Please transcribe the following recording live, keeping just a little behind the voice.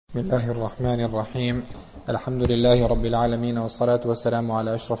بسم الله الرحمن الرحيم الحمد لله رب العالمين والصلاة والسلام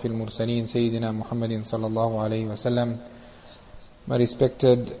على أشرف المرسلين سيدنا محمد صلى الله عليه وسلم. My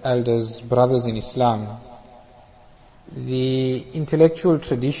respected elders, brothers in Islam, the intellectual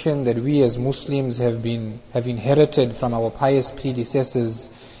tradition that we as Muslims have inherited from our pious predecessors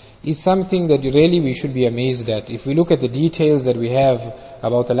is something that really we should be amazed at. If we look at the details that we have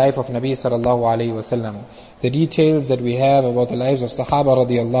about the life of Nabi sallallahu alayhi wasallam, the details that we have about the lives of Sahaba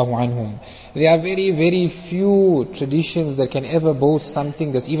radiyallahu anhum, there are very, very few traditions that can ever boast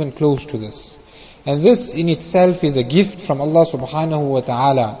something that's even close to this. And this in itself is a gift from Allah subhanahu wa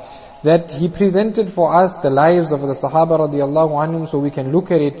ta'ala, that He presented for us the lives of the Sahaba radiyallahu anhum so we can look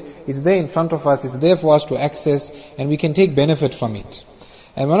at it. It's there in front of us, it's there for us to access, and we can take benefit from it.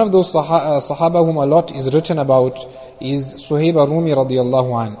 And one of those Sahaba whom a lot is written about is Suhaib al-Rumi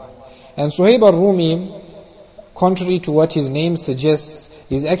radiyallahu an. And Suhaib al-Rumi, contrary to what his name suggests,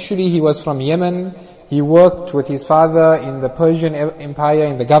 he was from Yemen. He worked with his father in the Persian Empire,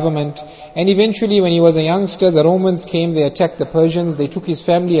 in the government. And eventually when he was a youngster, the Romans came, they attacked the Persians, they took his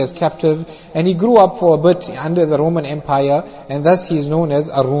family as captive, and he grew up for a bit under the Roman Empire, and thus he is known as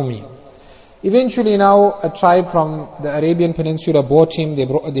al-Rumi. Eventually now a tribe from the Arabian Peninsula bought him,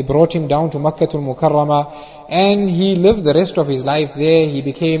 they brought him down to Makkatul Mukarramah, and he lived the rest of his life there. He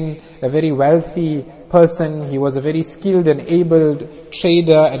became a very wealthy person, he was a very skilled and able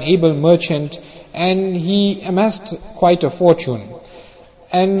trader, an able merchant, and he amassed quite a fortune.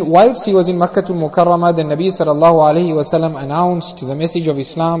 And whilst he was in Makkatul Mukarramah, the Nabi sallallahu alayhi wasallam announced the message of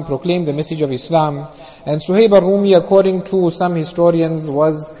Islam, proclaimed the message of Islam. And Suhaib al-Rumi, according to some historians,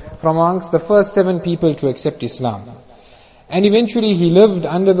 was from amongst the first 7 people to accept Islam. And eventually he lived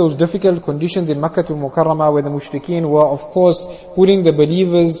under those difficult conditions in Makkatul Mukarramah, where the mushrikeen were of course putting the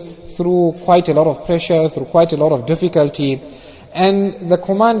believers through quite a lot of pressure, through quite a lot of difficulty. And the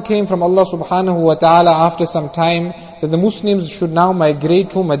command came from Allah subhanahu wa ta'ala after some time that the Muslims should now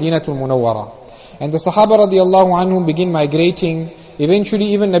migrate to Madinatul Munawwara. And the Sahaba radiyallahu anhum begin migrating. Eventually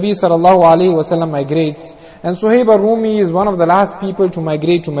even Nabi sallallahu alayhi wa sallam migrates. And Suhaib al-Rumi is one of the last people to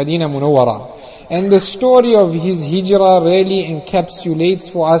migrate to Madina Munawwara. And the story of his hijrah really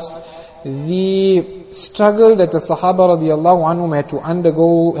encapsulates for us the struggle that the Sahaba radiyallahu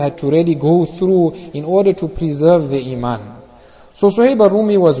anhum had to really go through in order to preserve the iman. So Suhaib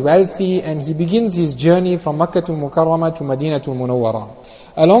al-Rumi was wealthy, and he begins his journey from Makkatul Mukarramah to Madinatul Munawwara.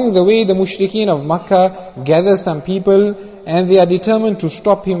 Along the way, the mushrikeen of Makkah gather some people, and they are determined to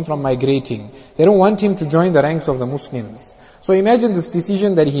stop him from migrating. They don't want him to join the ranks of the Muslims. So imagine this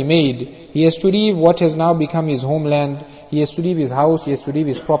decision that he made. He has to leave what has now become his homeland. He has to leave his house, he has to leave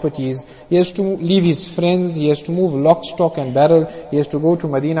his properties, he has to leave his friends, he has to move lock, stock and barrel, he has to go to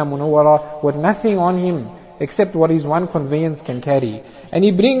Madina Munawwara with nothing on him except what his one conveyance can carry. And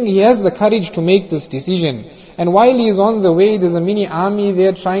he has the courage to make this decision. And while he is on the way, there's a mini army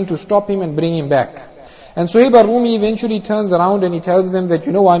there trying to stop him and bring him back. And Suhaib al-Rumi eventually turns around and he tells them that,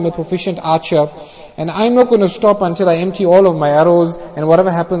 I'm a proficient archer, and I'm not going to stop until I empty all of my arrows, and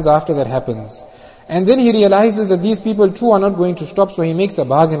whatever happens after that happens. And then he realizes that these people too are not going to stop, so he makes a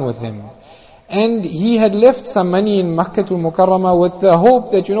bargain with them. And he had left some money in Makkatul Mukarramah with the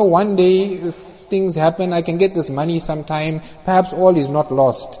hope that, one day if things happen, I can get this money sometime, perhaps all is not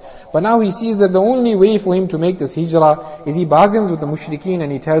lost. But now he sees that the only way for him to make this hijrah is he bargains with the mushrikeen,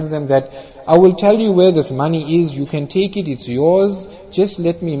 and he tells them that, I will tell you where this money is, you can take it, it's yours, just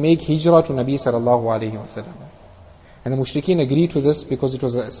let me make hijrah to Nabi sallallahu alayhi wa sallam. And the mushrikeen agree to this because it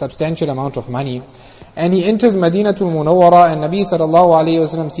was a substantial amount of money. And he enters Madinatul Munawwara, and Nabi sallallahu alayhi wa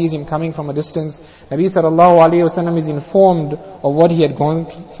sallam sees him coming from a distance. Nabi sallallahu alayhi wa sallam is informed of what he had gone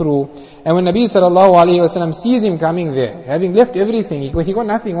through. And when Nabi sallallahu alayhi wa sallam sees him coming there, having left everything, he got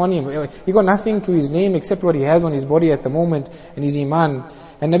nothing on him, he got nothing to his name except what he has on his body at the moment, and his iman.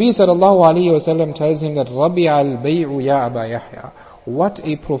 And Nabi sallallahu alayhi wa sallam tells him that, Rabi al-bay'u ya Aba Yahya, what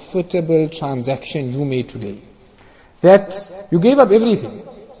a profitable transaction you made today. That you gave up everything.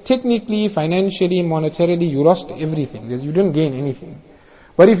 Technically, financially, monetarily, you lost everything. You didn't gain anything.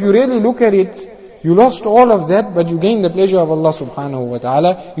 But if you really look at it, you lost all of that, but you gained the pleasure of Allah subhanahu wa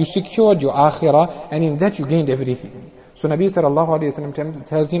ta'ala. You secured your akhirah, and in that you gained everything. So Nabi sallallahu alayhi wa sallam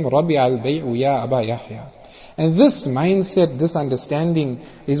tells him, Rabi al-bay'u ya Aba Yahya. And this mindset, this understanding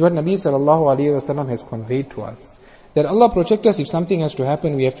is what Nabi sallallahu alayhi wa sallam has conveyed to us. That Allah protect us if something has to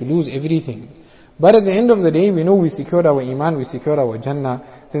happen, we have to lose everything. But at the end of the day, we know we secured our iman, we secured our jannah,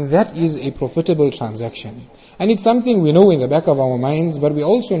 then that is a profitable transaction. And it's something we know in the back of our minds, but we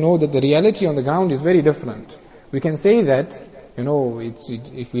also know that the reality on the ground is very different. We can say that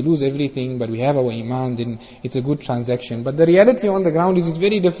if we lose everything but we have our iman, then it's a good transaction. But the reality on the ground is it's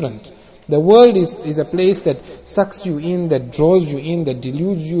very different. The world is a place that sucks you in, that draws you in, that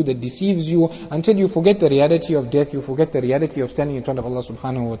deludes you, that deceives you, until you forget the reality of death, you forget the reality of standing in front of Allah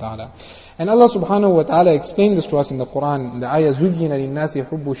subhanahu wa ta'ala. And Allah subhanahu wa ta'ala explained this to us in the Quran, in the ayah, زُجِّنَ لِلنَّاسِ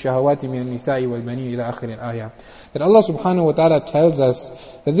حُبُّ الشَّهَوَاتِ مِنَ النِّسَاءِ وَالْبَنِينَ إِلَى آخِرِ الْآيَةِ. That Allah subhanahu wa ta'ala tells us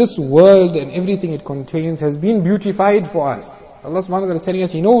that this world and everything it contains has been beautified for us. Allah subhanahu wa ta'ala is telling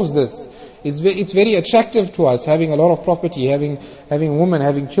us He knows this. It's very attractive to us, having a lot of property, having women,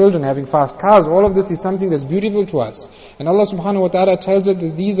 having children, having fast cars. All of this is something that's beautiful to us. And Allah subhanahu wa ta'ala tells us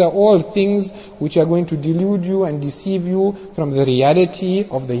that these are all things which are going to delude you and deceive you from the reality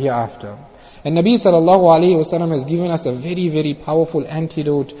of the hereafter. And Nabi sallallahu alayhi wa sallam has given us a very, very powerful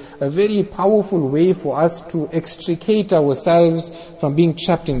antidote, a very powerful way for us to extricate ourselves from being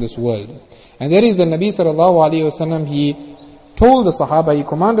trapped in this world. And that is that Nabi sallallahu alayhi wa sallam, he told the Sahaba, he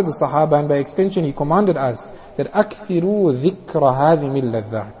commanded the Sahaba, and by extension he commanded us, that أَكْثِرُوا ذِكْرَ هَذِمِ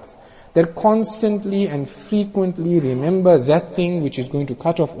اللَّذَّاتِ, that constantly and frequently remember that thing which is going to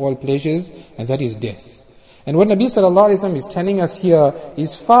cut off all pleasures, and that is death. And what Nabi sallallahu alaihi wasallam is telling us here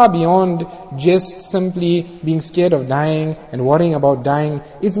is far beyond just simply being scared of dying and worrying about dying.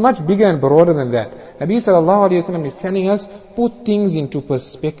 It's much bigger and broader than that. Nabi sallallahu alaihi wasallam is telling us, put things into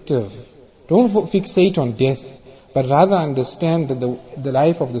perspective. Don't fixate on death, but rather understand that the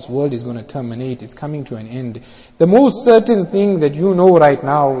life of this world is going to terminate. It's coming to an end. The most certain thing that you know right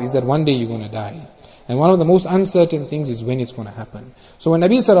now is that one day you're going to die. And one of the most uncertain things is when it's going to happen. So when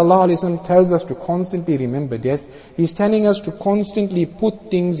Nabi sallallahu alaihi wasallam tells us to constantly remember death, he's telling us to constantly put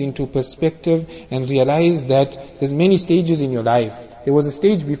things into perspective and realize that there's many stages in your life. There was a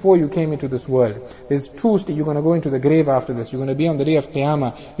stage before you came into this world. There's two stages. You're going to go into the grave after this. You're going to be on the day of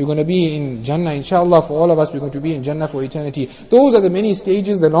Qiyamah. You're going to be in Jannah. Inshallah, for all of us, we're going to be in Jannah for eternity. Those are the many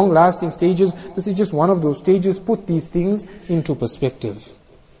stages, the long-lasting stages. This is just one of those stages. Put these things into perspective.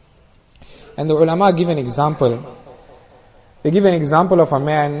 And the ulama give an example. They give an example of a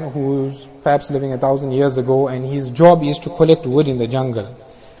man who's perhaps living 1,000 years ago, and his job is to collect wood in the jungle.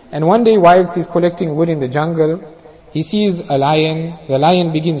 And one day, whilst he's collecting wood in the jungle, he sees a lion. The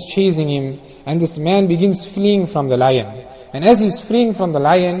lion begins chasing him, and this man begins fleeing from the lion. And as he's fleeing from the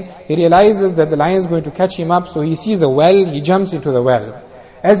lion, he realizes that the lion is going to catch him up, so he sees a well, he jumps into the well.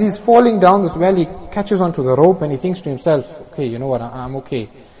 As he's falling down this well, he catches onto the rope and he thinks to himself, okay, you know what, I'm okay.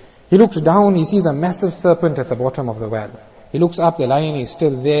 He looks down, he sees a massive serpent at the bottom of the well. He looks up, the lion is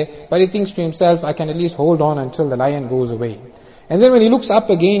still there, but he thinks to himself, I can at least hold on until the lion goes away. And then when he looks up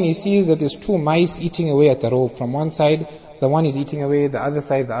again, he sees that there's two mice eating away at the rope. From one side, the one is eating away, the other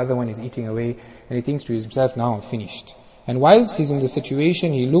side, the other one is eating away. And he thinks to himself, now I'm finished. And whilst he's in the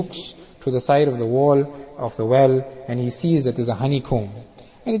situation, he looks to the side of the wall of the well, and he sees that there's a honeycomb.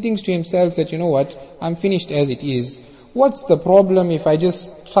 And he thinks to himself that, you know what, I'm finished as it is. What's the problem if I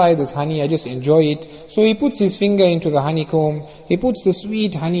just try this honey, I just enjoy it? So he puts his finger into the honeycomb, he puts the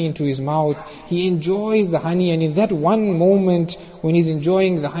sweet honey into his mouth, he enjoys the honey, and in that one moment when he's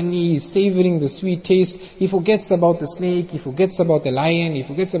enjoying the honey, he's savoring the sweet taste, he forgets about the snake, he forgets about the lion, he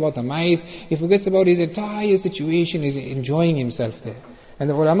forgets about the mice, he forgets about his entire situation, he's enjoying himself there. And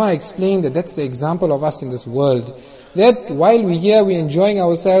the ulama explained that that's the example of us in this world. That while we're here, we're enjoying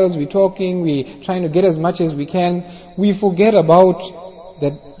ourselves, we're talking, we're trying to get as much as we can, we forget about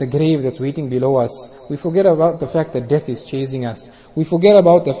the grave that's waiting below us. We forget about the fact that death is chasing us. We forget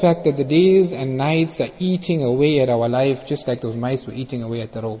about the fact that the days and nights are eating away at our life, just like those mice were eating away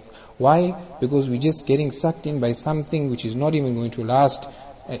at the rope. Why? Because we're just getting sucked in by something which is not even going to last.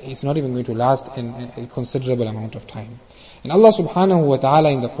 It's not even going to last a considerable amount of time. And Allah subhanahu wa ta'ala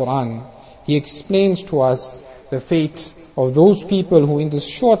in the Quran, He explains to us the fate of those people who in this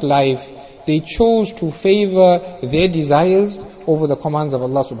short life, they chose to favor their desires over the commands of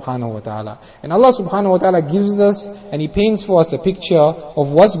Allah subhanahu wa ta'ala. And Allah subhanahu wa ta'ala gives us and He paints for us a picture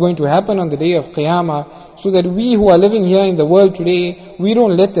of what's going to happen on the day of Qiyamah, so that we who are living here in the world today, we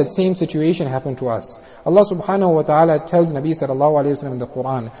don't let that same situation happen to us. Allah subhanahu wa ta'ala tells Nabi sallallahu alayhi wa sallam in the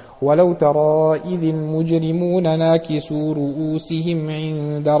Quran, وَلَوْ تَرَى إِذِ الْمُجْرِمُونَ نَاكِسُوا رُؤُوسِهِمْ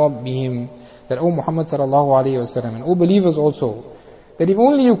عِنْدَ رَبِّهِمْ. That, O Muhammad sallallahu alayhi wa sallam, and O believers also, that if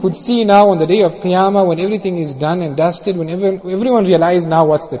only you could see now on the day of Qiyamah, when everything is done and dusted, when everyone realizes now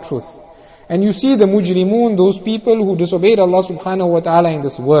what's the truth. And you see the mujrimun, those people who disobeyed Allah subhanahu wa ta'ala in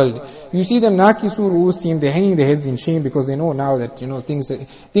this world. You see them nakisu ru'usim, they're hanging their heads in shame because they know now that,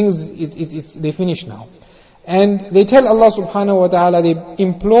 they finish now. And they tell Allah subhanahu wa ta'ala, they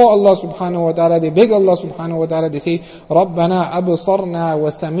implore Allah subhanahu wa ta'ala, they beg Allah subhanahu wa ta'ala, they say, رَبَّنَا أَبْصَرْنَا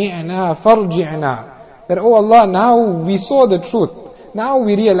وَسَمِعْنَا فَارْجِعْنَا. that, oh Allah, now we saw the truth. Now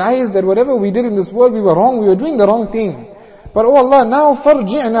we realize that whatever we did in this world, we were wrong, we were doing the wrong thing. But oh Allah, now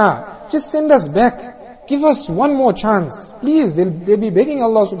farji'na, just send us back. Give us one more chance. Please, they'll be begging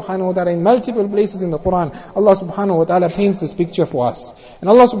Allah subhanahu wa ta'ala in multiple places in the Quran. Allah subhanahu wa ta'ala paints this picture for us. And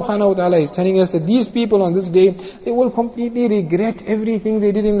Allah subhanahu wa ta'ala is telling us that these people on this day, they will completely regret everything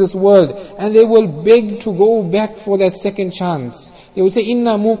they did in this world. And they will beg to go back for that second chance. They will say,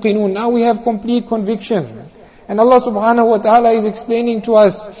 Inna muqinun, now we have complete conviction. And Allah subhanahu wa ta'ala is explaining to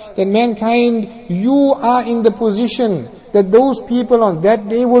us that mankind, you are in the position that those people on that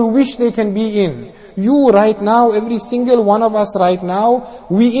day will wish they can be in. You right now, every single one of us right now,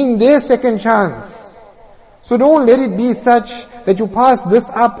 we in their second chance. So don't let it be such that you pass this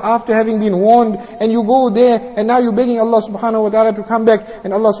up after having been warned and you go there and now you're begging Allah subhanahu wa ta'ala to come back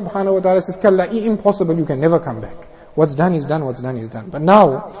and Allah subhanahu wa ta'ala says, Kalla, impossible, you can never come back. What's done is done, what's done is done. But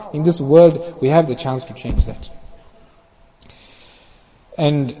now, in this world, we have the chance to change that.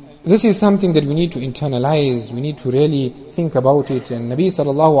 And this is something that we need to internalize, we need to really think about it. And Nabi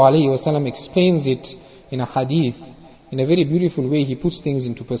sallallahu alayhi wa sallam explains it in a hadith, in a very beautiful way. He puts things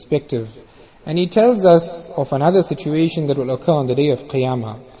into perspective. And he tells us of another situation that will occur on the day of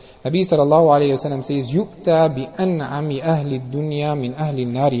Qiyamah. Nabi sallallahu alayhi wa sallam says, يُؤْتَى بِأَنْعَمِ أَهْلِ الدُّنْيَا مِنْ أَهْلِ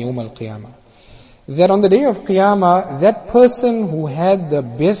النَّارِ يَوْمَ الْقِيَامَةِ. That on the day of Qiyamah, that person who had the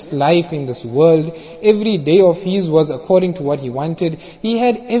best life in this world, every day of his was according to what he wanted. He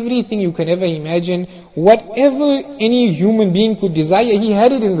had everything you can ever imagine. Whatever any human being could desire, he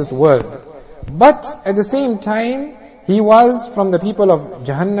had it in this world. But at the same time, he was from the people of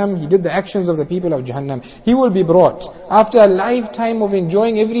Jahannam. He did the actions of the people of Jahannam. He will be brought after a lifetime of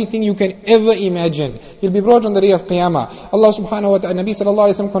enjoying everything you can ever imagine. He'll be brought on the day of Qiyamah. Allah subhanahu wa ta'ala, Nabi sallallahu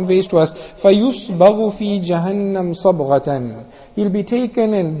alayhi wa sallam conveys to us, فَيُصْبَغُ فِي جَهَنَّمْ صَبْغَةً. He'll be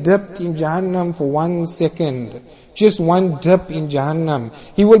taken and dipped in Jahannam for 1 second. Just one dip in Jahannam.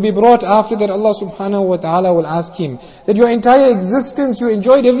 He will be brought after that. Allah subhanahu wa ta'ala will ask him that your entire existence you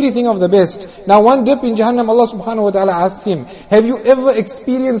enjoyed everything of the best. Now one dip in Jahannam, Allah subhanahu wa ta'ala asks him, have you ever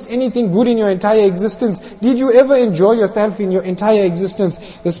experienced anything good in your entire existence? Did you ever enjoy yourself in your entire existence?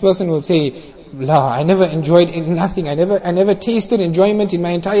 This person will say, La, I never enjoyed nothing. I never tasted enjoyment in my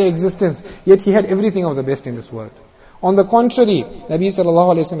entire existence. Yet he had everything of the best in this world. On the contrary, Nabi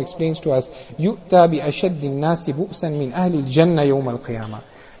sallallahu alayhi wa sallam explains to us, يُؤْتَى بِأَشَدِّ النَّاسِ بُؤْسًا مِنْ أَهْلِ الْجَنَّةِ يَوْمَ الْقِيَامَةِ.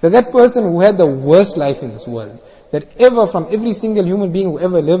 That person who had the worst life in this world, that ever from every single human being who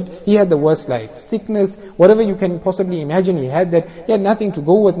ever lived, he had the worst life. Sickness, whatever you can possibly imagine, he had that. He had nothing to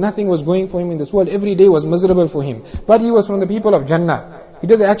go with, nothing was going for him in this world. Every day was miserable for him. But he was from the people of Jannah. He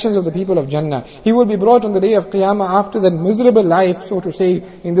did the actions of the people of Jannah. He will be brought on the day of Qiyamah after that miserable life, so to say,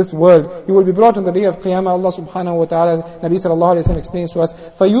 in this world. He will be brought on the day of Qiyamah. Allah subhanahu wa ta'ala, Nabi sallallahu alayhi wa sallam explains to us,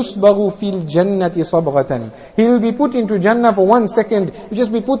 فَيُصْبَغُ فِي الْجَنَّةِ صَبْغَةً. He will be put into Jannah for 1 second. He'll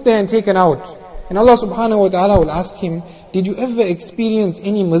just be put there and taken out. And Allah subhanahu wa ta'ala will ask him, did you ever experience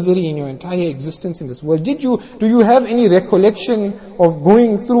any misery in your entire existence in this world? Do you have any recollection of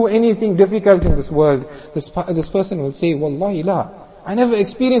going through anything difficult in this world? This person will say, Wallahi la. I never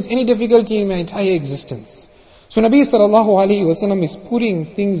experienced any difficulty in my entire existence. So Nabi sallallahu alayhi wa sallam is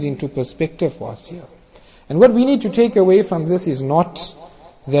putting things into perspective for us here. And what we need to take away from this is not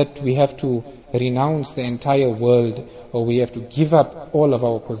that we have to renounce the entire world or we have to give up all of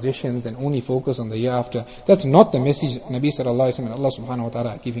our possessions and only focus on the year after. That's not the message Nabi sallallahu alayhi wa sallam and Allah subhanahu wa ta'ala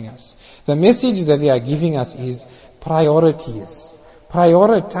are giving us. The message that they are giving us is priorities.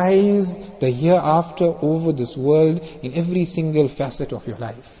 Prioritize the hereafter over this world in every single facet of your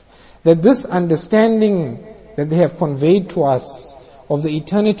life. That this understanding that they have conveyed to us of the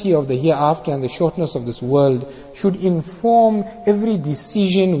eternity of the hereafter and the shortness of this world should inform every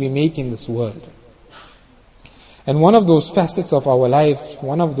decision we make in this world. And one of those facets of our life,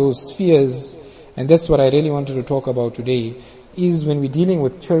 one of those spheres, and that's what I really wanted to talk about today, is when we're dealing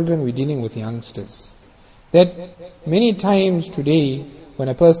with children, we're dealing with youngsters. That many times today, when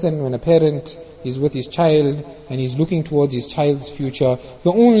a parent is with his child and he's looking towards his child's future,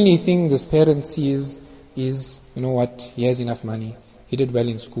 the only thing this parent sees is, you know what, he has enough money, he did well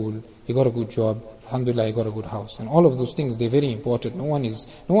in school, he got a good job, alhamdulillah, he got a good house. And all of those things, they're very important. No one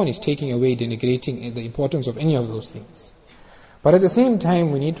is taking away, denigrating the importance of any of those things. But at the same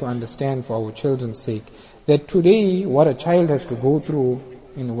time, we need to understand for our children's sake, that today, what a child has to go through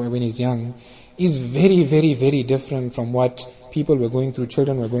when he's young, is very, very, very different from what children were going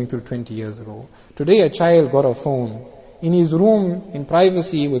through 20 years ago. Today a child got a phone in his room, in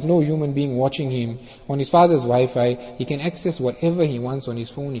privacy, with no human being watching him, on his father's Wi-Fi. He can access whatever he wants on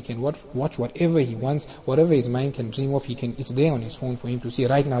his phone. He can watch whatever he wants, whatever his mind can dream of. It's there on his phone for him to see.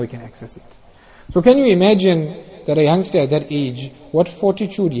 Right now he can access it. So can you imagine that a youngster at that age, what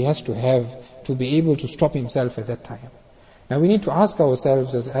fortitude he has to be able to stop himself at that time? Now we need to ask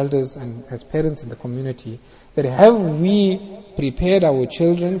ourselves as elders and as parents in the community, that have we prepared our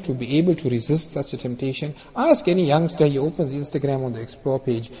children to be able to resist such a temptation? Ask any youngster, he opens Instagram on the Explore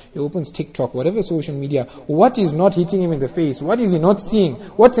page, he opens TikTok, whatever social media, what is not hitting him in the face? What is he not seeing?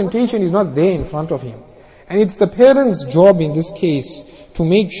 What temptation is not there in front of him? And it's the parent's job in this case to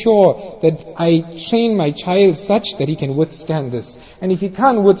make sure that I train my child such that he can withstand this. And if he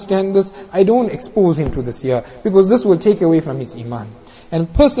can't withstand this, I don't expose him to this here, because this will take away from his iman.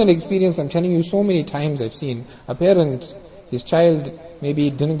 And personal experience, I'm telling you, so many times I've seen a parent, his child maybe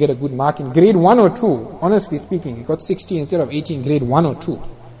didn't get a good mark in grade 1 or 2, honestly speaking, he got 60 instead of 80 in grade 1 or 2.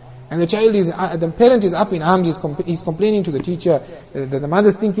 And the parent is up in arms, he's complaining to the teacher, the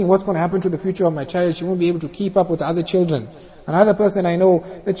mother's thinking, what's going to happen to the future of my child? She won't be able to keep up with the other children. Another person I know,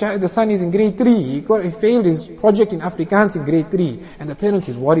 the son is in grade 3, he failed his project in Afrikaans in grade 3, and the parent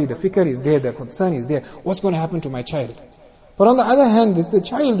is worried, the fikr is there, the concern is there, what's going to happen to my child? But on the other hand, the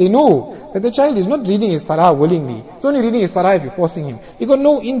child, they know that the child is not reading his Sarah willingly. He's only reading his Sarah if you're forcing him. He got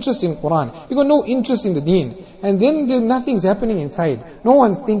no interest in Quran. He got no interest in the deen. And then nothing's happening inside. No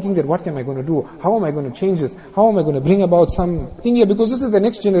one's thinking that what am I going to do? How am I going to change this? How am I going to bring about something here? Because this is the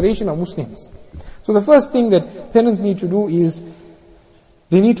next generation of Muslims. So the first thing that parents need to do is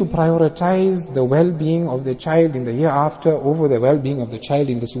they need to prioritize the well-being of the child in the hereafter over the well-being of the child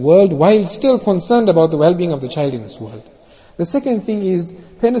in this world, while still concerned about the well-being of the child in this world. The second thing is,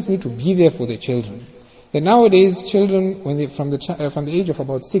 parents need to be there for their children. That nowadays, children, when from the age of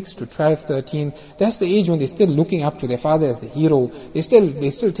about 6 to 12, 13, that's the age when they're still looking up to their father as the hero. They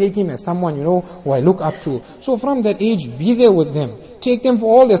still take him as someone, who I look up to. So from that age, be there with them. Take them for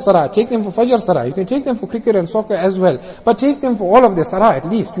all their sarah. Take them for Fajr sarah. You can take them for cricket and soccer as well. But take them for all of their sarah at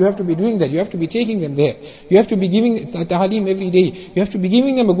least. You have to be doing that. You have to be taking them there. You have to be giving ta'aleem every day. You have to be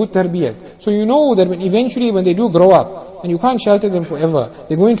giving them a good tarbiyat. So you know that eventually when they do grow up, and you can't shelter them forever,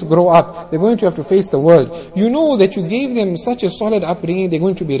 they're going to grow up, they're going to have to face the world. You know that you gave them such a solid upbringing, they're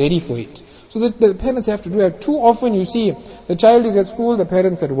going to be ready for it. So that the parents have to do that. Too often you see, the child is at school, the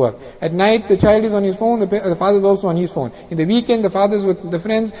parents at work. At night, the child is on his phone, the father is also on his phone. In the weekend, the father is with the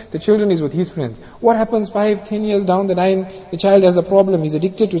friends, the children is with his friends. What happens 5, 10 years down the line? The child has a problem, he's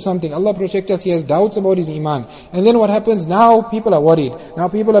addicted to something. Allah protect us, he has doubts about his iman. And then what happens? Now people are worried. Now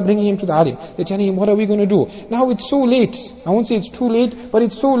people are bringing him to the alim. They're telling him, what are we going to do? Now it's so late. I won't say it's too late, but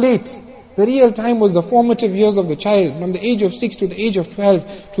it's so late. The real time was the formative years of the child, from the age of 6 to the age of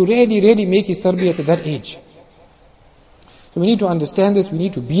 12, to really make his tarbiyat at that age. So we need to understand this, we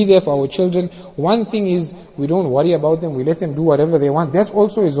need to be there for our children. One thing is, we don't worry about them, we let them do whatever they want. That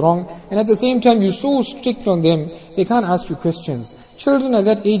also is wrong. And at the same time, you're so strict on them, they can't ask you questions. Children at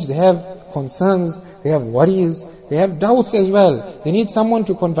that age, they have concerns, they have worries, they have doubts as well. They need someone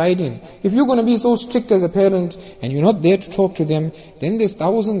to confide in. If you're going to be so strict as a parent, and you're not there to talk to them, then there's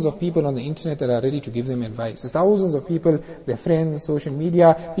thousands of people on the internet that are ready to give them advice. There's thousands of people, their friends, social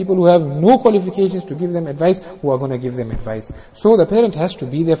media, people who have no qualifications to give them advice, who are going to give them advice. So the parent has to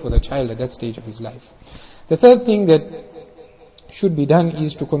be there for the child at that stage of his life. The third thing that should be done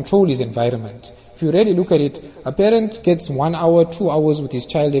is to control his environment. If you really look at it, a parent gets 1 hour, 2 hours with his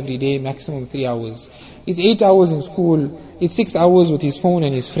child every day, maximum 3 hours. It's 8 hours in school, it's 6 hours with his phone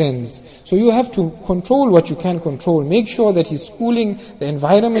and his friends. So you have to control what you can control. Make sure that his schooling, the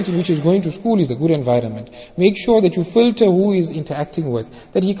environment in which he's going to school is a good environment. Make sure that you filter who he's interacting with.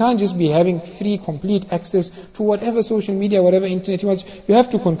 That he can't just be having free, complete access to whatever social media, whatever internet he wants. You have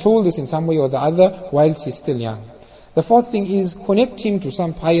to control this in some way or the other whilst he's still young. The fourth thing is, connect him to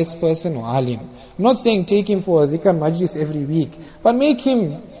some pious person or alim. I'm not saying take him for a dhikr majlis every week, but make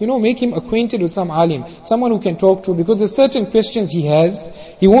him acquainted with some alim, someone who can talk to, because there's certain questions he has,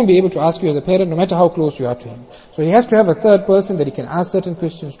 he won't be able to ask you as a parent, no matter how close you are to him. So he has to have a third person that he can ask certain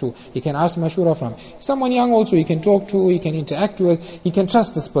questions to, he can ask mashura from. Someone young also he can talk to, he can interact with, he can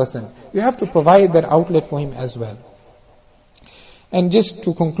trust this person. You have to provide that outlet for him as well. And just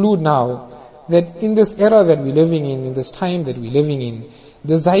to conclude now, that in this era that we're living in this time that we're living in,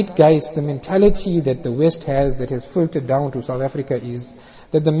 the zeitgeist, the mentality that the West has that has filtered down to South Africa is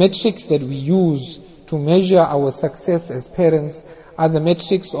that the metrics that we use to measure our success as parents are the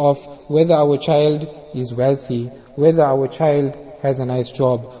metrics of whether our child is wealthy, whether our child has a nice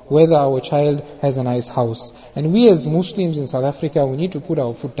job, whether our child has a nice house. And we as Muslims in South Africa, we need to put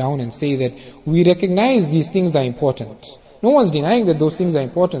our foot down and say that we recognize these things are important. No one's denying that those things are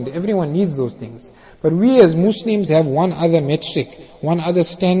important. Everyone needs those things. But we as Muslims have one other metric, one other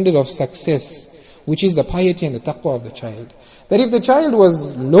standard of success, which is the piety and the taqwa of the child. That if the child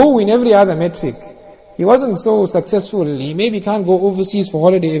was low in every other metric, he wasn't so successful, he maybe can't go overseas for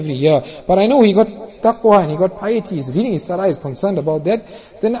holiday every year, but I know he got taqwa and he got piety, he's reading his salah, he's concerned about that,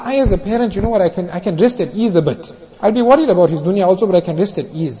 then I as a parent, you know what, I can rest at ease a bit. I'll be worried about his dunya also, but I can rest at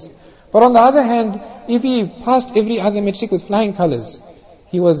ease. But on the other hand, if he passed every other metric with flying colors,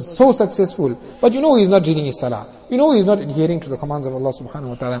 he was so successful, but you know he's not reading his salah, you know he's not adhering to the commands of Allah subhanahu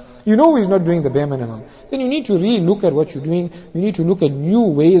wa ta'ala, you know he's not doing the bare minimum, then you need to re-look at what you're doing, you need to look at new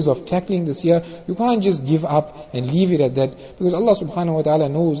ways of tackling this year. You can't just give up and leave it at that, because Allah subhanahu wa ta'ala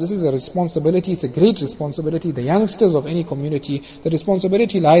knows this is a responsibility, it's a great responsibility. The youngsters of any community, the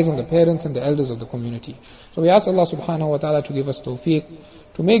responsibility lies on the parents and the elders of the community. So we ask Allah subhanahu wa ta'ala to give us tawfiq,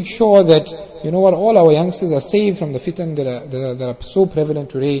 to make sure that, you know what, all our youngsters are saved from the fitan that are so prevalent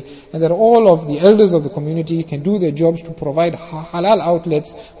today, and that all of the elders of the community can do their jobs to provide halal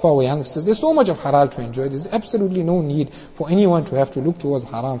outlets for our youngsters. There's so much of halal to enjoy. There's absolutely no need for anyone to have to look towards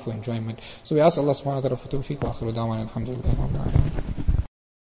haram for enjoyment. So we ask Allah subhanahu wa ta'ala for tawfiq wa akhiru da'wana alhamdulillah.